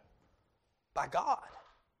by God.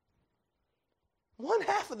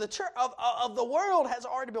 1/2 of the church of the world has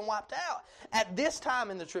already been wiped out at this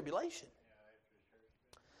time in the tribulation.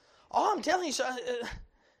 All I'm telling you,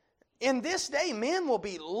 in this day, men will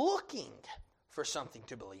be looking for something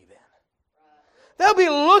to believe in. They'll be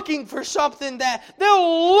looking for something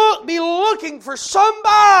be looking for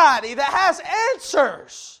somebody that has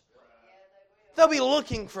answers. They'll be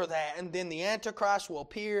looking for that, and then the Antichrist will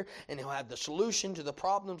appear, and he'll have the solution to the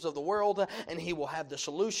problems of the world, and he will have the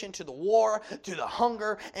solution to the war, to the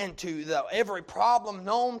hunger, and to every problem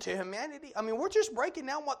known to humanity. I mean, we're just breaking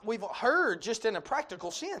down what we've heard just in a practical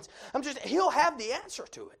sense. He'll have the answer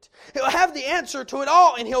to it. He'll have the answer to it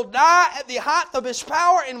all, and he'll die at the height of his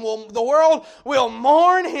power, and the world will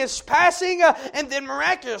mourn his passing, and then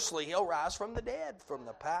miraculously he'll rise from the dead, from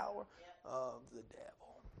the power of the devil.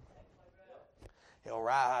 He'll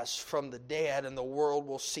rise from the dead, and the world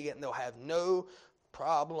will see it, and they'll have no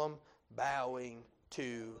problem bowing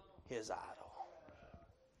to his idol.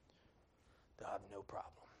 They'll have no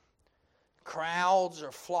problem. Crowds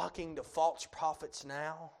are flocking to false prophets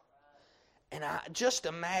now. And I just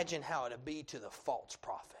imagine how it would be to the false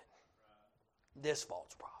prophet. This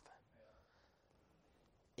false prophet.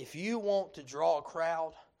 If you want to draw a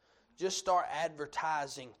crowd, just start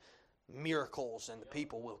advertising miracles, and the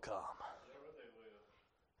people will come.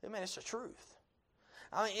 Amen. It's the truth.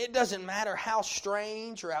 I mean, it doesn't matter how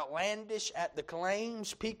strange or outlandish at the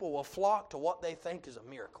claims, people will flock to what they think is a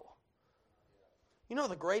miracle. You know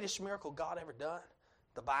the greatest miracle God ever done?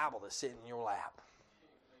 The Bible that's sitting in your lap.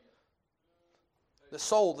 The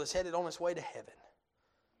soul that's headed on its way to heaven.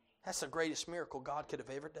 That's the greatest miracle God could have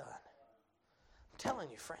ever done. I'm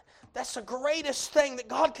telling you, friend, that's the greatest thing that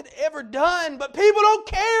God could have ever done. But people don't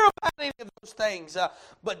care about any of those things.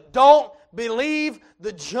 But don't believe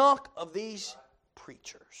the junk of these preachers.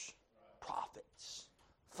 preachers, prophets,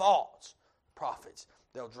 false prophets.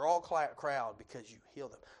 They'll draw a crowd because you heal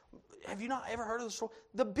them. Have you not ever heard of the story?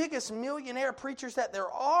 The biggest millionaire preachers that there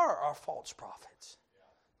are false prophets.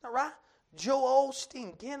 Isn't that right? Joel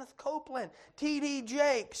Osteen, Kenneth Copeland, T.D.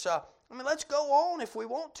 Jakes. Let's go on if we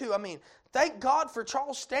want to. Thank God for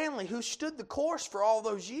Charles Stanley, who stood the course for all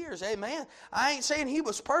those years. Amen. I ain't saying he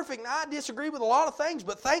was perfect, and I disagree with a lot of things,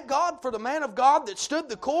 but thank God for the man of God that stood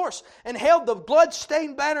the course and held the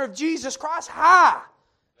blood-stained banner of Jesus Christ high.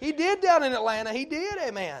 He did down in Atlanta. He did,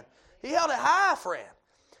 amen. He held it high, friend.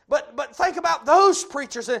 But think about those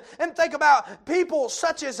preachers and think about people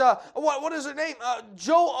such as, what is his name?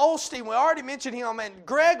 Joel Osteen. We already mentioned him. And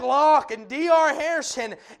Greg Locke and D.R.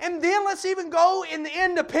 Harrison. And then let's even go in the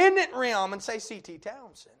independent realm and say C.T.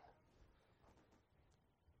 Townsend.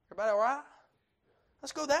 Everybody all right?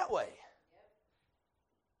 Let's go that way.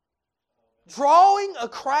 Drawing a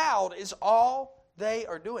crowd is all they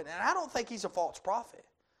are doing. And I don't think he's a false prophet.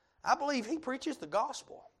 I believe he preaches the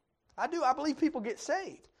gospel. I do. I believe people get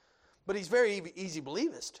saved. But he's very easy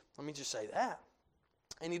believist. Let me just say that.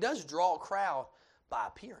 And he does draw a crowd by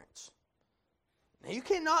appearance. Now you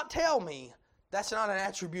cannot tell me that's not an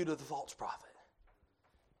attribute of the false prophet.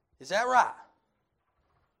 Is that right?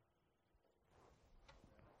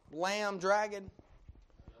 Lamb, dragon.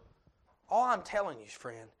 All I'm telling you,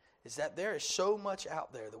 friend, is that there is so much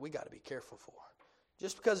out there that we got to be careful for.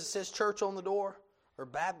 Just because it says church on the door, or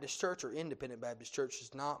Baptist church or independent Baptist church,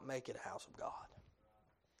 does not make it a house of God.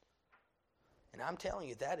 And I'm telling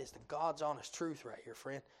you, that is the God's honest truth right here,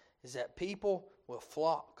 friend, is that people will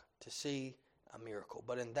flock to see a miracle.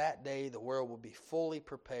 But in that day, the world will be fully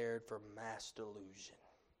prepared for mass delusion.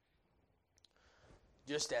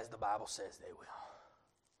 Just as the Bible says they will.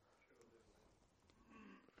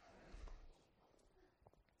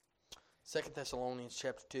 2 Thessalonians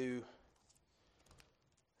chapter 2,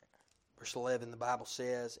 verse 11, the Bible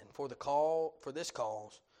says, "And for this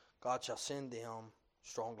cause, God shall send them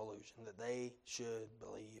strong delusion, that they should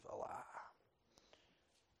believe a lie."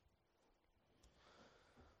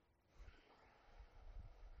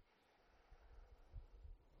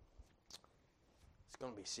 It's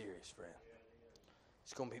going to be serious, friend.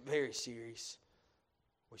 It's going to be very serious.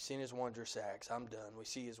 We've seen his wondrous acts. I'm done. We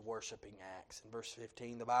see his worshiping acts. In verse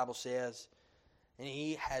 15, the Bible says, "And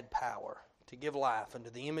he had power to give life unto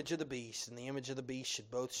the image of the beast, and the image of the beast should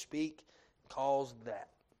both speak and cause that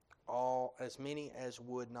all as many as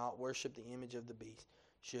would not worship the image of the beast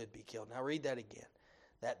should be killed." Now read that again.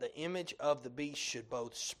 That the image of the beast should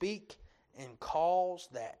both speak and cause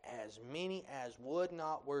that as many as would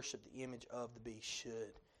not worship the image of the beast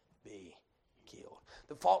should be killed.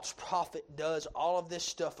 The false prophet does all of this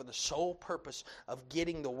stuff for the sole purpose of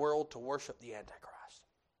getting the world to worship the Antichrist.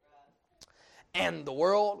 And the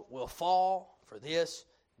world will fall for this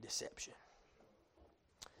deception.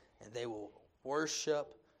 And they will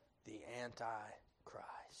worship the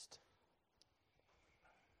Antichrist.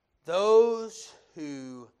 Those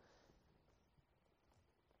who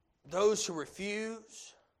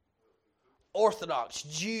refuse, Orthodox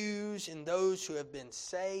Jews and those who have been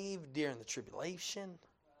saved during the tribulation,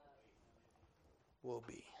 will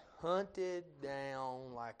be hunted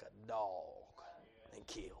down like a dog and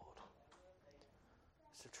killed.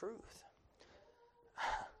 It's the truth.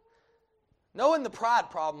 Knowing the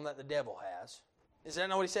pride problem that the devil has, is that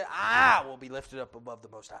not what he said? I will be lifted up above the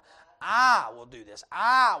Most High. I will do this.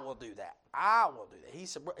 I will do that. I will do that.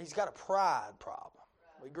 He's got a pride problem.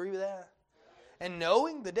 We agree with that? And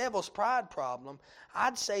knowing the devil's pride problem,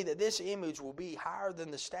 I'd say that this image will be higher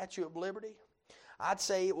than the Statue of Liberty. I'd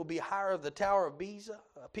say it will be higher than the Tower of Pisa.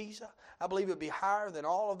 I believe it will be higher than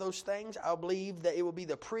all of those things. I believe that it will be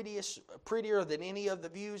the prettier than any of the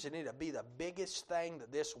views, and it will be the biggest thing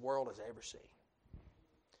that this world has ever seen.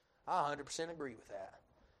 I 100% agree with that.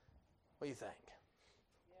 What do you think?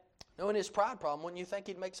 Knowing his pride problem, wouldn't you think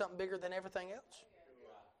he'd make something bigger than everything else?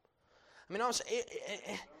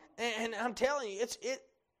 And I'm telling you,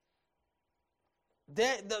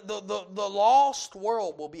 the lost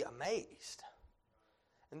world will be amazed.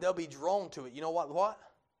 And they'll be drawn to it. You know what?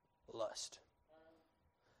 Lust.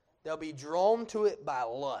 They'll be drawn to it by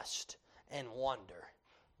lust and wonder.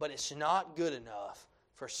 But it's not good enough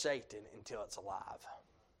for Satan until it's alive.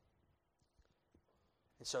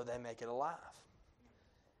 And so they make it alive.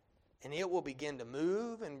 And it will begin to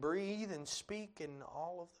move and breathe and speak and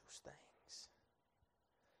all of those things.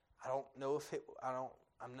 I don't know if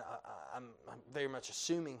I'm very much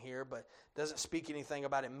assuming here, but it doesn't speak anything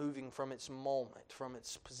about it moving from its moment, from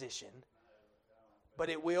its position. But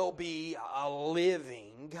it will be a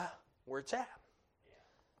living where it's at.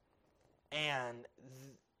 And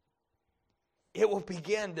it will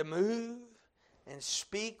begin to move and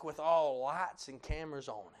speak with all lights and cameras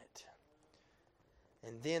on it.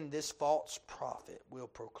 And then this false prophet will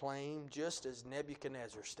proclaim, just as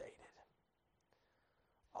Nebuchadnezzar stated,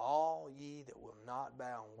 all ye that will not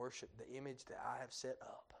bow and worship the image that I have set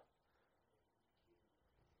up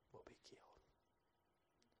will be killed.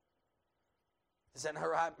 Does that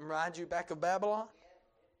not remind you back of Babylon?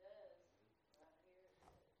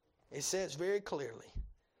 It says very clearly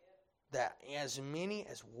that as many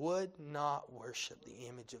as would not worship the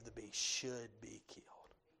image of the beast should be killed.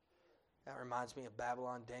 That reminds me of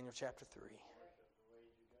Babylon, Daniel chapter 3.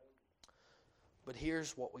 But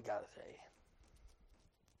here's what we got to say.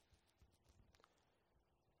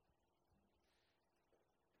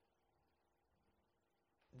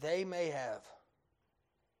 They may have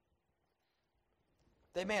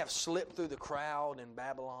slipped through the crowd in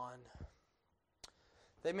Babylon.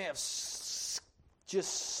 They may have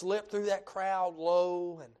just slipped through that crowd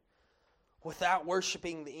low and without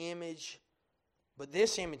worshiping the image. But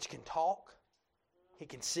this image can talk, he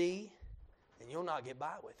can see, and you'll not get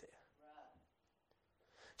by with it.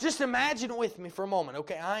 Just imagine with me for a moment.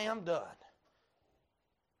 Okay, I am done.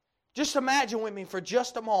 Just imagine with me for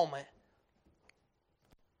just a moment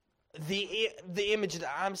the image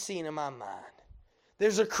that I'm seeing in my mind.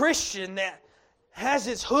 There's a Christian that has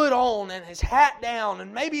his hood on and his hat down,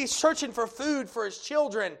 and maybe he's searching for food for his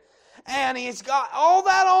children, and he's got all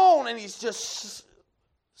that on, and he's just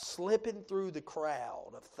slipping through the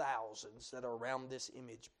crowd of thousands that are around this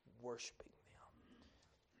image worshiping them.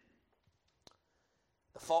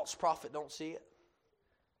 The false prophet don't see it.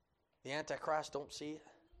 The Antichrist don't see it.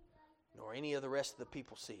 Nor any of the rest of the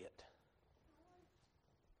people see it.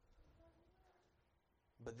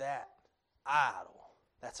 But that idol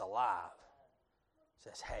that's alive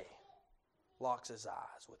says, hey, locks his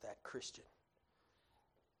eyes with that Christian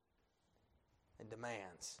and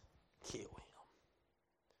demands, kill him.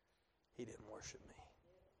 He didn't worship me.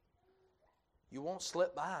 You won't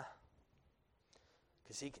slip by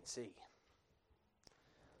because he can see.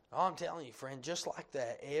 Oh, I'm telling you, friend, just like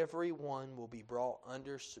that, everyone will be brought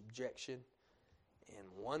under subjection in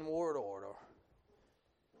one world order,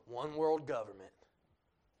 one world government,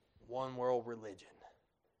 one world religion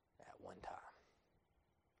at one time.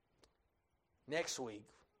 Next week,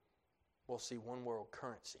 we'll see one world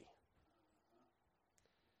currency.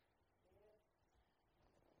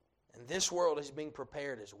 And this world is being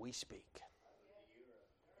prepared as we speak.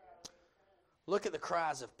 Look at the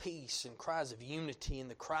cries of peace and cries of unity and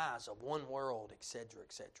the cries of one world, etc.,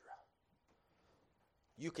 etc.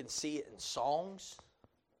 You can see it in songs.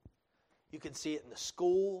 You can see it in the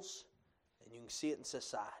schools. And you can see it in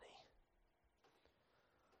society.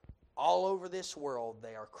 All over this world,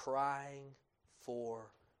 they are crying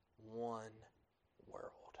for one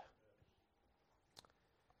world.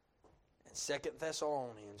 In 2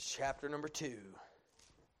 Thessalonians chapter number 2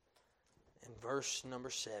 and verse number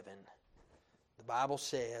 7, the Bible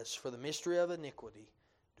says, for the mystery of iniquity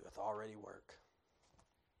doeth already work.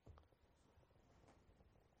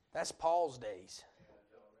 That's Paul's days.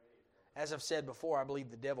 As I've said before, I believe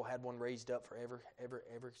the devil had one raised up for every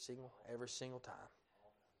single time.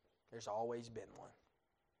 There's always been one.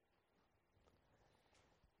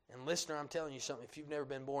 And listener, I'm telling you something. If you've never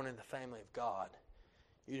been born in the family of God,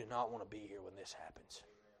 you do not want to be here when this happens.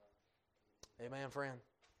 Amen, friend?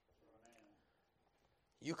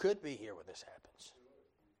 You could be here when this happens.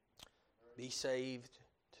 Be saved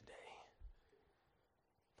today.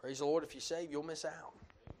 Praise the Lord. If you're saved, you'll miss out.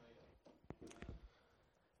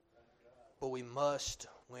 But we must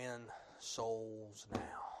win souls now.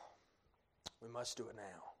 We must do it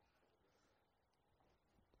now.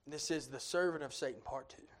 This is the servant of Satan, part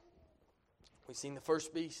 2. We've seen the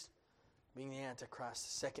first beast being the Antichrist,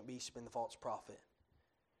 the second beast being the false prophet.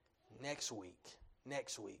 Next week,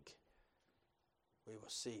 we will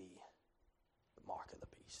see the mark of the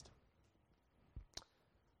beast.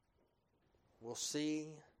 We'll see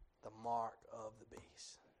the mark of the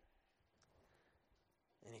beast.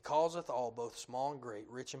 And he causeth all, both small and great,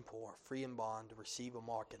 rich and poor, free and bond, to receive a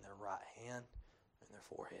mark in their right hand and their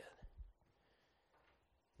forehead.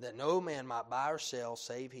 That no man might buy or sell,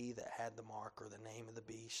 save he that had the mark, or the name of the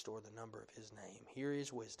beast, or the number of his name. Here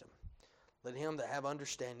is wisdom. Let him that have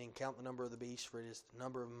understanding count the number of the beast, for it is the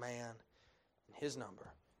number of man, and his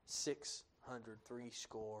number,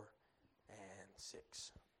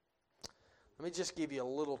 666. Let me just give you a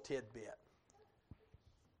little tidbit.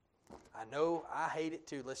 I know I hate it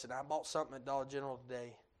too. Listen, I bought something at Dollar General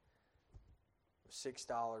today. It was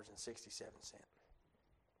 $6.67.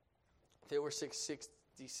 If it were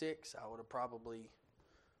 $6.66, I would have probably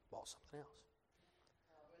bought something else.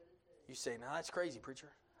 You say, "No, that's crazy,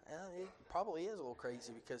 preacher." Well, it probably is a little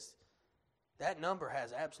crazy because that number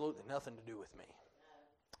has absolutely nothing to do with me.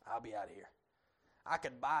 I'll be out of here. I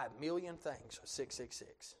could buy a million things with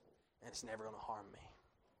 666, and it's never going to harm me.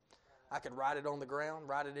 I could write it on the ground,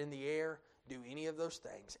 write it in the air, do any of those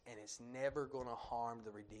things, and it's never going to harm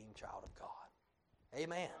the redeemed child of God.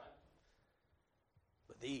 Amen.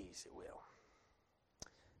 But these, it will.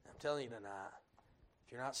 And I'm telling you tonight,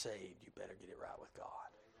 if you're not saved, you better get it right with God.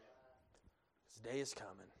 This day is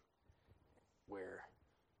coming where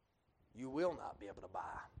you will not be able to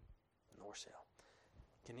buy nor sell.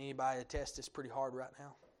 Can anybody attest this pretty hard right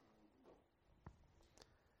now?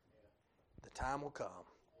 The time will come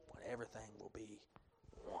when everything will be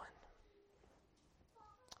one.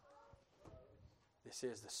 This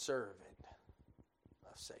is the servant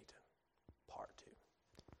of Satan, part 2.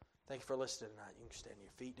 Thank you for listening tonight. You can stand on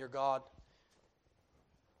your feet. Dear God,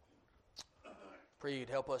 pray you'd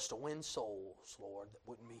help us to win souls, Lord, that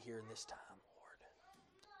wouldn't be here in this time, Lord.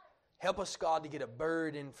 Help us, God, to get a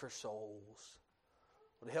burden for souls.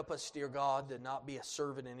 Lord, help us, dear God, to not be a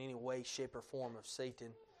servant in any way, shape, or form of Satan.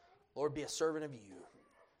 Lord, be a servant of you.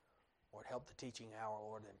 Lord, help the teaching hour,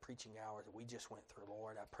 Lord, and preaching hour that we just went through,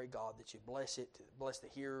 Lord. I pray, God, that you bless it, bless the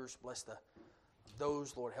hearers, bless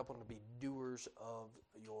those, Lord, help them to be doers of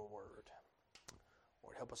your word.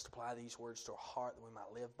 Lord, help us to apply these words to our heart that we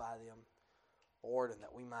might live by them, Lord, and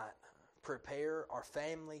that we might prepare our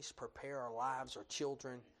families, prepare our lives, our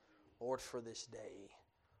children, Lord, for this day.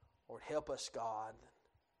 Lord, help us, God,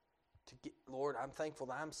 to get, Lord, I'm thankful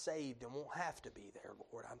that I'm saved and won't have to be there,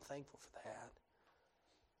 Lord. I'm thankful for that.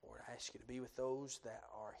 Lord, I ask you to be with those that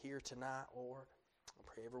are here tonight, Lord. I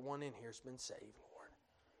pray everyone in here has been saved, Lord.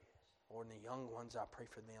 Lord, and the young ones, I pray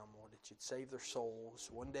for them, Lord, that you'd save their souls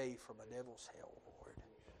one day from a devil's hell, Lord.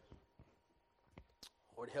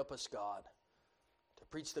 Lord, help us, God, to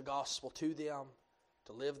preach the gospel to them,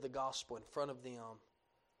 to live the gospel in front of them,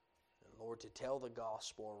 and, Lord, to tell the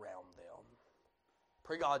gospel around them.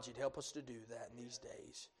 Pray, God, you'd help us to do that in these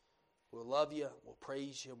days. We'll love you, we'll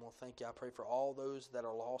praise you, and we'll thank you. I pray for all those that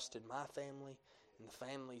are lost in my family and the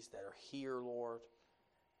families that are here, Lord,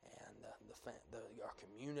 and our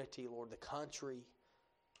community, Lord, the country.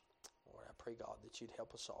 Lord, I pray, God, that you'd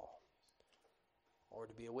help us all. Lord,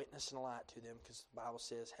 to be a witness and a light to them, because the Bible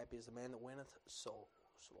says, happy is the man that winneth souls.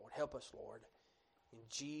 So, Lord, help us, Lord. In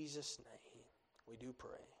Jesus' name, we do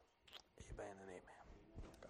pray. Amen and amen.